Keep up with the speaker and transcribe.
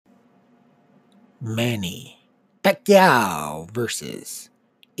Manny Pacquiao versus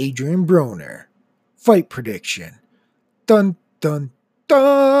Adrian Broner. Fight prediction. Dun dun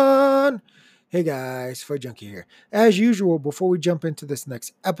dun! Hey guys, Fight Junkie here. As usual, before we jump into this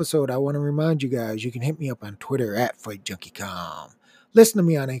next episode, I want to remind you guys you can hit me up on Twitter at FightJunkieCom. Listen to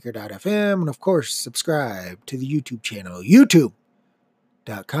me on Anchor.fm, and of course, subscribe to the YouTube channel,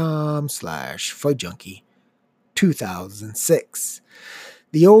 YouTube.com/FightJunkie2006.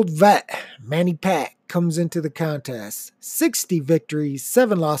 The old vet, Manny Pac, comes into the contest. 60 victories,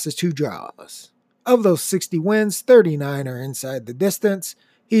 7 losses, 2 draws. Of those 60 wins, 39 are inside the distance.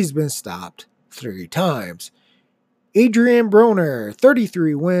 He's been stopped 3 times. Adrian Broner,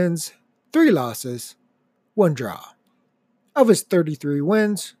 33 wins, 3 losses, 1 draw. Of his 33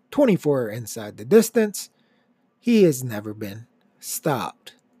 wins, 24 are inside the distance. He has never been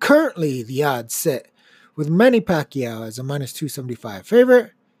stopped. Currently, the odds sit with Manny Pacquiao as a minus 275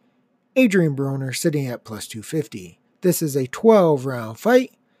 favorite, Adrian Broner sitting at plus 250. This is a 12-round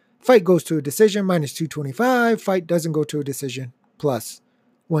fight. Fight goes to a decision, minus 225. Fight doesn't go to a decision, plus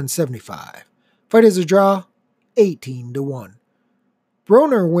 175. Fight is a draw, 18-1.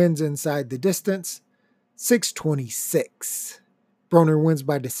 Broner wins inside the distance, 626. Broner wins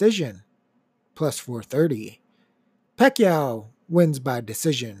by decision, plus 430. Pacquiao wins by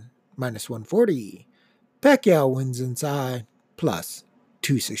decision, minus 140. Pacquiao wins inside, plus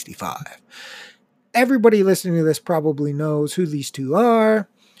 265. Everybody listening to this probably knows who these two are.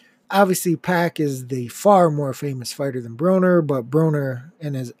 Obviously, Pac is the far more famous fighter than Broner, but Broner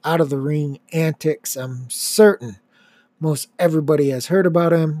and his out-of-the-ring antics, I'm certain most everybody has heard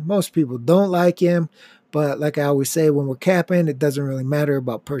about him. Most people don't like him, but like I always say, when we're capping, it doesn't really matter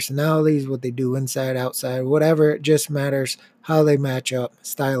about personalities, what they do inside, outside, whatever. It just matters how they match up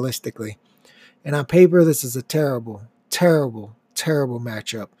stylistically. And on paper, this is a terrible, terrible, terrible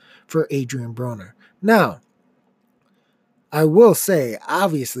matchup for Adrian Broner. Now, I will say,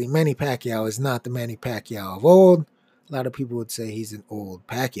 obviously, Manny Pacquiao is not the Manny Pacquiao of old. A lot of people would say he's an old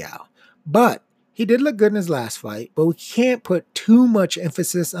Pacquiao. But he did look good in his last fight, but we can't put too much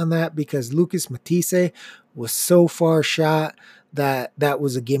emphasis on that because Lucas Matthysse was so far shot that that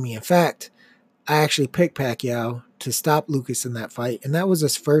was a gimme. In fact, I actually picked Pacquiao to stop Lucas in that fight, and that was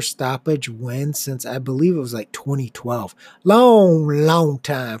his first stoppage win since I believe it was like 2012. Long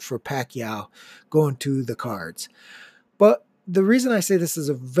time for Pacquiao going to the cards. But the reason I say this is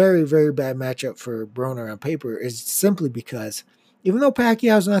a very, very bad matchup for Broner on paper is simply because even though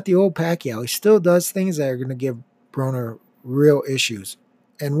Pacquiao's not the old Pacquiao, he still does things that are going to give Broner real issues.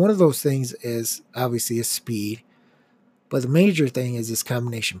 And one of those things is obviously his speed. But the major thing is his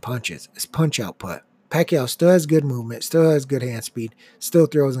combination punches, his punch output. Pacquiao still has good movement, still has good hand speed, still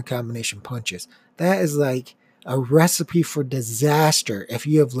throws in combination punches. That is like a recipe for disaster if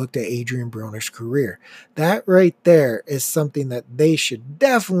you have looked at Adrian Broner's career. That right there is something that they should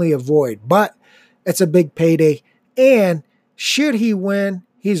definitely avoid. But it's a big payday. And should he win,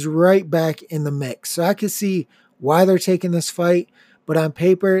 he's right back in the mix. So I can see why they're taking this fight. But on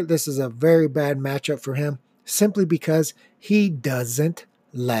paper, this is a very bad matchup for him, simply because he doesn't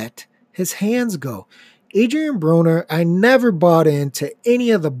let his hands go. Adrian Broner, I never bought into any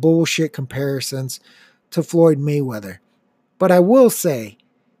of the bullshit comparisons to Floyd Mayweather. But I will say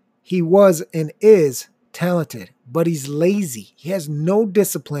he was and is talented, but he's lazy. He has no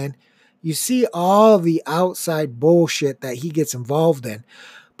discipline. You see all the outside bullshit that he gets involved in.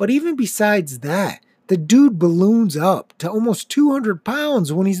 But even besides that, the dude balloons up to almost 200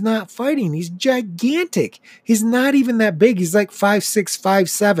 pounds when he's not fighting. He's gigantic. He's not even that big. He's like 5'6",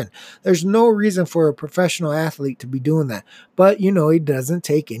 5'7". There's no reason for a professional athlete to be doing that. But, you know, he doesn't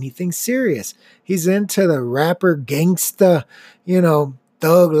take anything serious. He's into the rapper gangsta,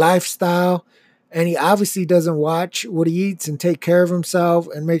 thug lifestyle. And he obviously doesn't watch what he eats and take care of himself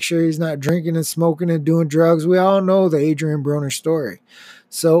and make sure he's not drinking and smoking and doing drugs. We all know the Adrian Broner story.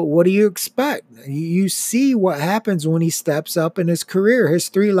 So what do you expect? You see what happens when he steps up in his career. His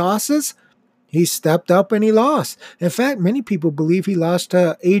 3 losses, he stepped up and he lost. In fact, many people believe he lost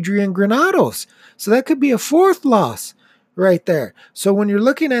to Adrian Granados. So that could be a 4th loss right there. So when you're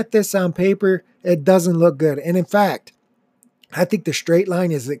looking at this on paper, it doesn't look good. And in fact, I think the straight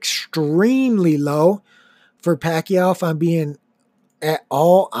line is extremely low for Pacquiao, if I'm being at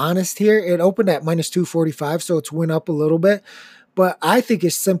all honest here. It opened at minus 245, so it's went up a little bit. But I think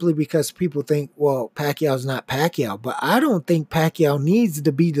it's simply because people think, well, Pacquiao's not Pacquiao. But I don't think Pacquiao needs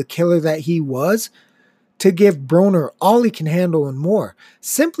to be the killer that he was to give Broner all he can handle and more.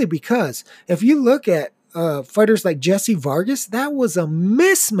 Simply because if you look at fighters like Jesse Vargas, that was a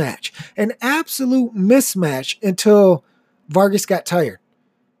mismatch, an absolute mismatch until Vargas got tired.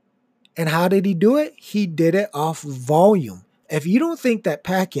 And how did he do it? He did it off volume. If you don't think that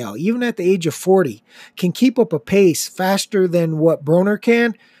Pacquiao, even at the age of 40, can keep up a pace faster than what Broner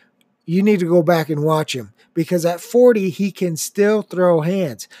can, you need to go back and watch him. Because at 40, he can still throw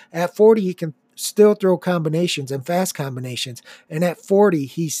hands. At 40, he can still throw combinations and fast combinations. And at 40,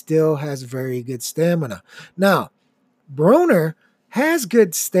 he still has very good stamina. Now, Broner has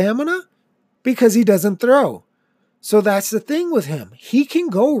good stamina because he doesn't throw. So that's the thing with him. He can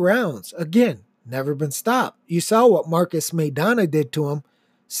go rounds. Again, never been stopped. You saw what Marcus Maidana did to him.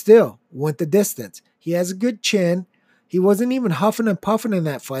 Still went the distance. He has a good chin. He wasn't even huffing and puffing in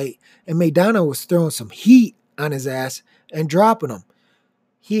that fight. And Maidana was throwing some heat on his ass and dropping him.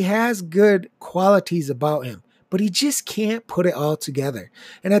 He has good qualities about him, but he just can't put it all together.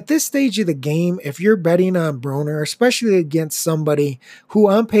 And at this stage of the game, if you're betting on Broner, especially against somebody who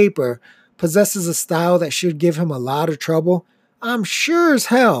on paper possesses a style that should give him a lot of trouble, I'm sure as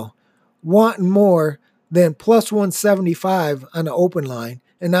hell wanting more than plus 175 on the open line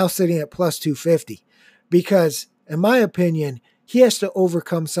and now sitting at plus 250. Because, in my opinion, he has to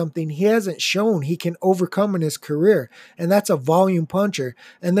overcome something he hasn't shown he can overcome in his career, and that's a volume puncher.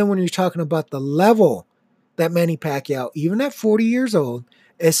 And then when you're talking about the level that Manny Pacquiao, even at 40 years old,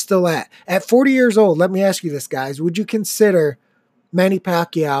 is still at. At 40 years old, let me ask you this, guys. Would you consider Manny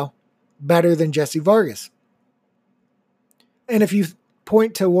Pacquiao better than Jesse Vargas? And if you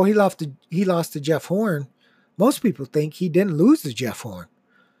point to, well, he lost to Jeff Horn, most people think he didn't lose to Jeff Horn.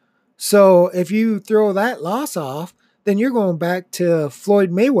 So if you throw that loss off, then you're going back to Floyd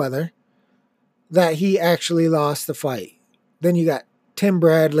Mayweather, that he actually lost the fight. Then you got Tim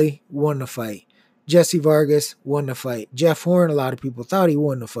Bradley, won the fight. Jesse Vargas, won the fight. Jeff Horn, a lot of people thought he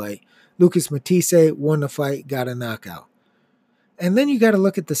won the fight. Lucas Matisse, won the fight, got a knockout. And then you got to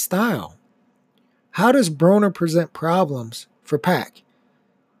look at the style. How does Broner present problems for Pac?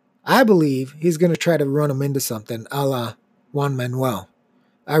 I believe he's going to try to run him into something a la Juan Manuel.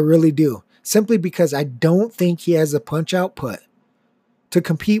 I really do. Simply because I don't think he has the punch output to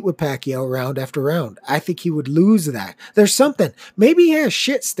compete with Pacquiao round after round. I think he would lose that. There's something. Maybe he has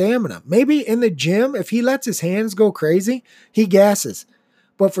shit stamina. Maybe in the gym, if he lets his hands go crazy, he gasses.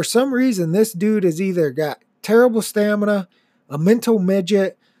 But for some reason, this dude has either got terrible stamina, a mental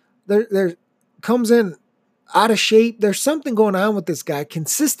midget, there comes in out of shape. There's something going on with this guy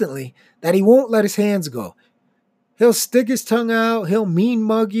consistently that he won't let his hands go. He'll stick his tongue out. He'll mean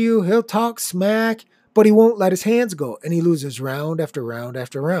mug you. He'll talk smack, but he won't let his hands go. And he loses round after round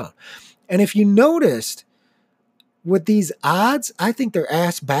after round. And if you noticed, with these odds, I think they're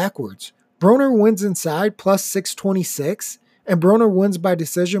ass backwards. Broner wins inside plus 626, and Broner wins by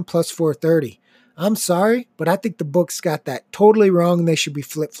decision plus 430. I'm sorry, but I think the books got that totally wrong and they should be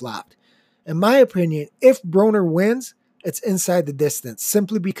flip-flopped. In my opinion, if Broner wins, it's inside the distance,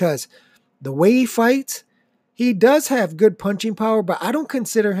 simply because the way he fights, he does have good punching power, but I don't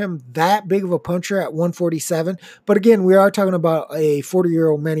consider him that big of a puncher at 147. But again, we are talking about a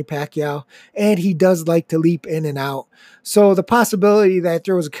 40-year-old Manny Pacquiao, and he does like to leap in and out. So the possibility that he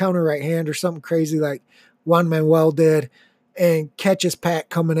throws a counter right hand or something crazy like Juan Manuel did and catches Pac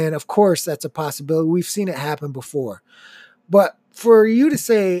coming in, of course, that's a possibility. We've seen it happen before. But for you to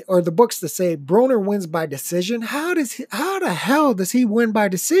say, or the books to say, Broner wins by decision, how the hell does he win by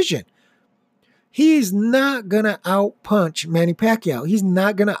decision? He's not going to out-punch Manny Pacquiao. He's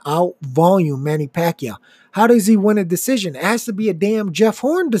not going to out-volume Manny Pacquiao. How does he win a decision? It has to be a damn Jeff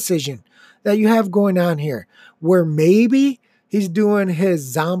Horn decision that you have going on here, where maybe he's doing his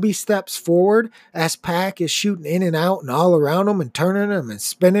zombie steps forward as Pac is shooting in and out and all around him and turning him and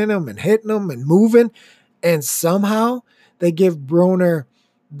spinning him and hitting him and moving, and somehow they give Broner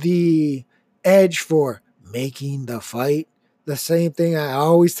the edge for making the fight. The same thing I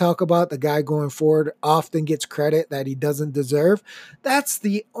always talk about, the guy going forward often gets credit that he doesn't deserve. That's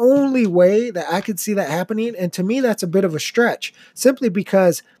the only way that I could see that happening. And to me, that's a bit of a stretch, simply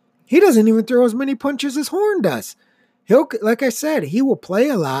because he doesn't even throw as many punches as Horn does. Like I said, he will play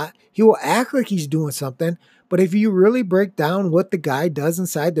a lot. He will act like he's doing something. But if you really break down what the guy does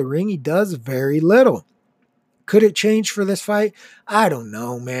inside the ring, he does very little. Could it change for this fight? I don't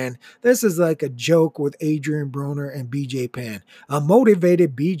know, man. This is like a joke with Adrian Broner and BJ Penn. A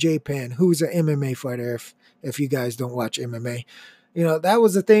motivated BJ Penn, who's an MMA fighter, if you guys don't watch MMA. You know, that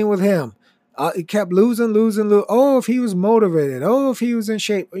was the thing with him. He kept losing. Oh, if he was motivated. Oh, if he was in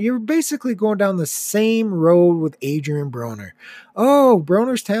shape. You're basically going down the same road with Adrian Broner. Oh,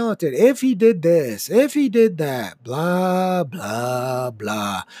 Broner's talented. If he did this, if he did that, blah, blah,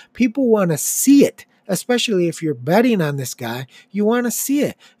 blah. People want to see it. especially if you're betting on this guy. You want to see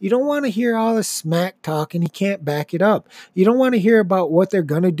it. You don't want to hear all the smack talk and he can't back it up. You don't want to hear about what they're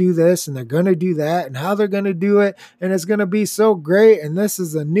going to do this and they're going to do that and how they're going to do it and it's going to be so great and this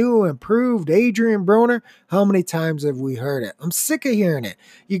is a new improved Adrian Broner. How many times have we heard it? I'm sick of hearing it.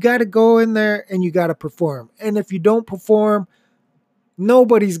 You got to go in there and you got to perform. And if you don't perform,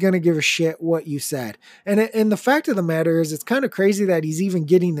 nobody's going to give a shit what you said. And the fact of the matter is, it's kind of crazy that he's even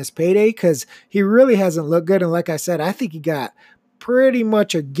getting this payday because he really hasn't looked good. And like I said, I think he got pretty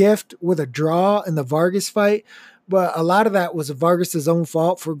much a gift with a draw in the Vargas fight. But a lot of that was Vargas's own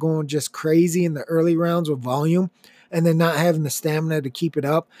fault for going just crazy in the early rounds with volume and then not having the stamina to keep it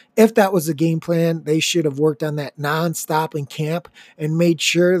up. If that was the game plan, they should have worked on that nonstop in camp and made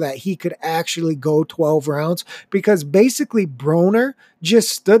sure that he could actually go 12 rounds because basically Broner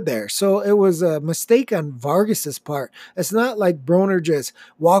just stood there. So it was a mistake on Vargas's part. It's not like Broner just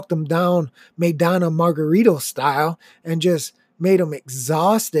walked him down Maidana Margarito style and just made him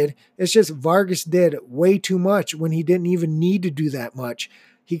exhausted. It's just Vargas did way too much when he didn't even need to do that much.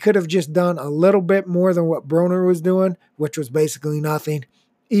 He could have just done a little bit more than what Broner was doing, which was basically nothing.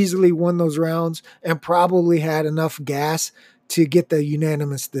 Easily won those rounds and probably had enough gas to get the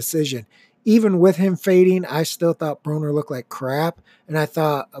unanimous decision. Even with him fading, I still thought Broner looked like crap, and I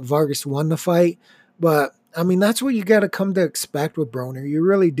thought Vargas won the fight. But, I mean, that's what you got to come to expect with Broner. You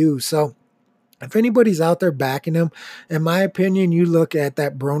really do. So, if anybody's out there backing him, in my opinion, you look at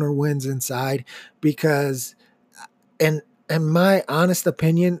that Broner wins inside because, and in my honest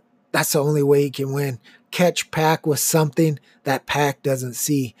opinion, that's the only way he can win. Catch Pac with something that Pac doesn't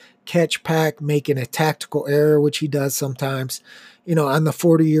see. Catch Pac making a tactical error, which he does sometimes, on the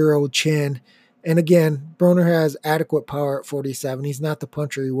 40-year-old chin. And again, Broner has adequate power at 47. He's not the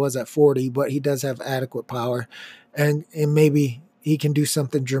puncher he was at 40, but he does have adequate power. And maybe he can do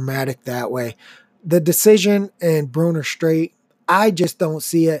something dramatic that way. The decision and Broner straight, I just don't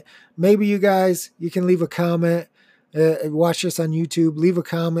see it. Maybe you guys, you can leave a comment. Watch this on YouTube. Leave a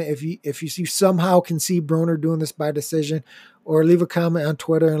comment if you somehow can see Broner doing this by decision, or leave a comment on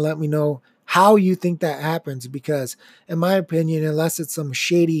Twitter and let me know how you think that happens. Because in my opinion, unless it's some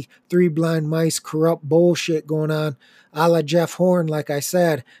shady three blind mice corrupt bullshit going on, a la Jeff Horn, like I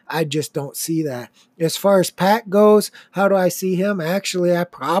said, I just don't see that. As far as Pac goes, how do I see him? Actually, I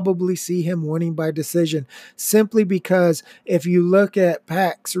probably see him winning by decision, simply because if you look at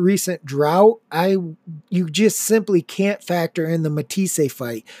Pac's recent drought, you just simply can't factor in the Matisse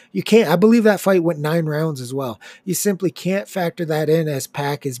fight. You can't. I believe that fight went 9 rounds as well. You simply can't factor that in as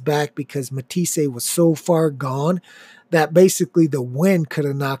Pac is back because Matisse was so far gone that basically the win could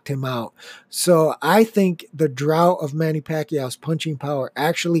have knocked him out. So I think the drought of Manny Pacquiao's punching power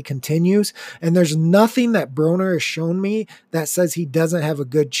actually continues, and there's nothing that Broner has shown me that says he doesn't have a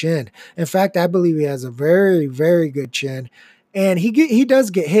good chin. In fact, I believe he has a very, very good chin. And he does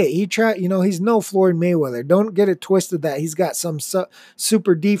get hit. He's no Floyd Mayweather. Don't get it twisted that he's got some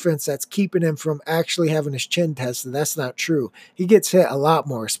super defense that's keeping him from actually having his chin tested. That's not true. He gets hit a lot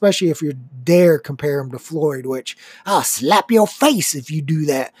more, especially if you dare compare him to Floyd, which I'll slap your face if you do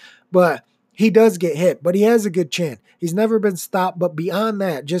that. But he does get hit, but he has a good chin. He's never been stopped, but beyond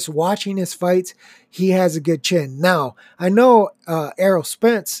that, just watching his fights, he has a good chin. Now, I know Errol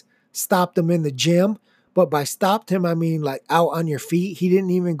Spence stopped him in the gym, but by stopped him, I mean like out on your feet. He didn't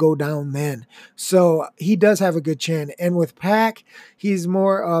even go down then. So he does have a good chin. And with Pac, he's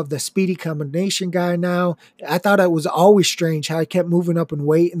more of the speedy combination guy now. I thought it was always strange how he kept moving up in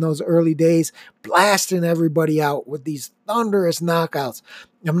weight in those early days, blasting everybody out with these thunderous knockouts.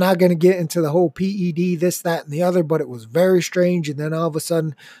 I'm not going to get into the whole PED, this, that, and the other, but it was very strange. And then all of a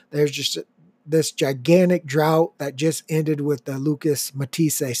sudden, there's just this gigantic drought that just ended with the Lucas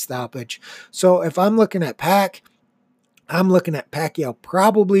Matisse stoppage. So if I'm looking at Pac, I'm looking at Pacquiao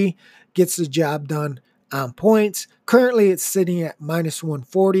probably gets the job done on points. Currently, it's sitting at minus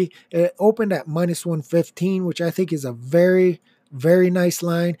 140. It opened at minus 115, which I think is a very, very nice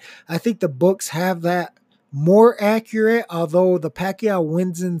line. I think the books have that more accurate, although the Pacquiao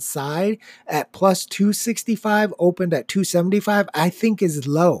wins inside at plus 265, opened at 275, I think is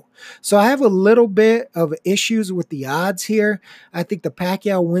low. So I have a little bit of issues with the odds here. I think the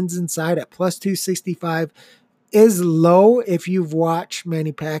Pacquiao wins inside at plus 265 is low if you've watched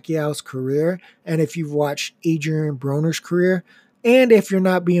Manny Pacquiao's career and if you've watched Adrian Broner's career, and if you're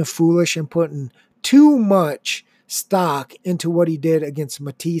not being foolish and putting too much stock into what he did against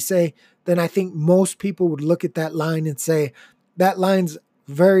Matisse, then I think most people would look at that line and say, that line's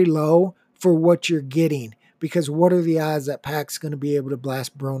very low for what you're getting, because what are the odds that Pac's going to be able to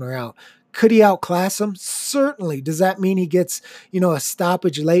blast Broner out? Could he outclass him? Certainly. Does that mean he gets, a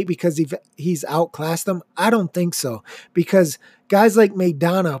stoppage late because he's outclassed him? I don't think so, because guys like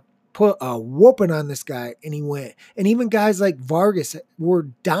Maidana put a whooping on this guy and he went. And even guys like Vargas were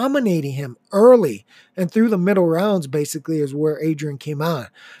dominating him early, and through the middle rounds basically is where Adrian came on.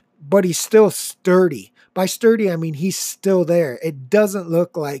 But he's still sturdy. By sturdy, I mean he's still there. It doesn't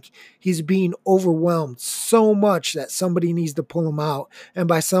look like he's being overwhelmed so much that somebody needs to pull him out. And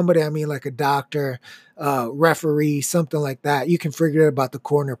by somebody, I mean like a doctor, referee, something like that. You can forget about the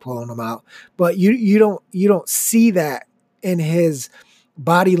corner pulling him out. But you don't see that in his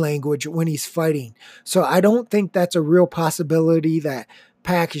body language when he's fighting. So I don't think that's a real possibility that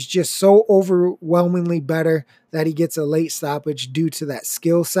Pac is just so overwhelmingly better that he gets a late stoppage due to that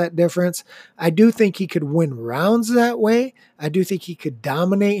skill set difference. I do think he could win rounds that way. I do think he could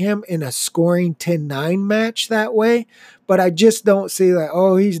dominate him in a scoring 10-9 match that way. But I just don't see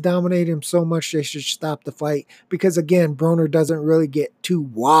that, he's dominating him so much they should stop the fight. Because again, Broner doesn't really get too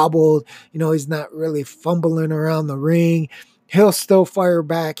wobbled. He's not really fumbling around the ring. He'll still fire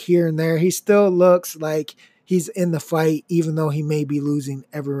back here and there. He still looks like he's in the fight, even though he may be losing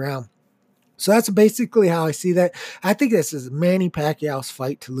every round. So that's basically how I see that. I think this is Manny Pacquiao's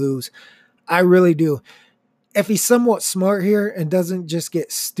fight to lose. I really do. If he's somewhat smart here and doesn't just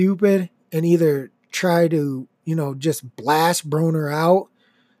get stupid and either try to, just blast Broner out,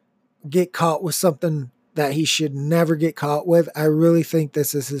 get caught with something that he should never get caught with, I really think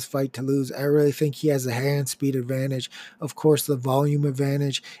this is his fight to lose. I really think he has a hand speed advantage. Of course, the volume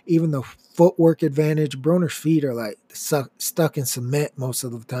advantage, even the footwork advantage. Broner's feet are like stuck in cement most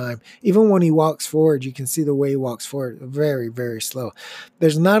of the time. Even when he walks forward, you can see the way he walks forward. Very, very slow.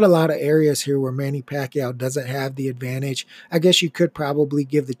 There's not a lot of areas here where Manny Pacquiao doesn't have the advantage. I guess you could probably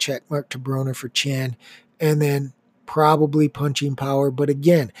give the check mark to Broner for chin, and then probably punching power. But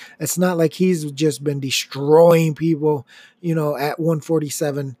again, it's not like he's just been destroying people, at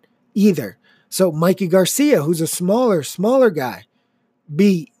 147 either. So Mikey Garcia, who's a smaller guy,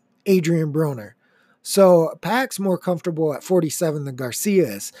 beat Adrian Broner. So Pac's more comfortable at 47 than Garcia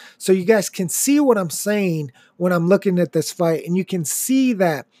is. So you guys can see what I'm saying when I'm looking at this fight, and you can see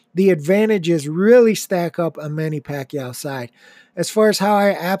that the advantages really stack up on Manny Pacquiao's side. As far as how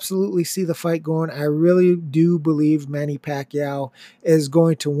I absolutely see the fight going, I really do believe Manny Pacquiao is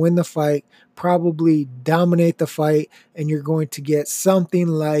going to win the fight, probably dominate the fight, and you're going to get something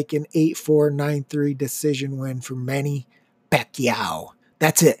like an 8-4, 9-3 decision win for Manny Pacquiao.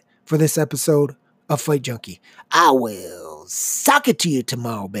 That's it for this episode of Fight Junkie. I will sock it to you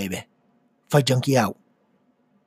tomorrow, baby. Fight Junkie out.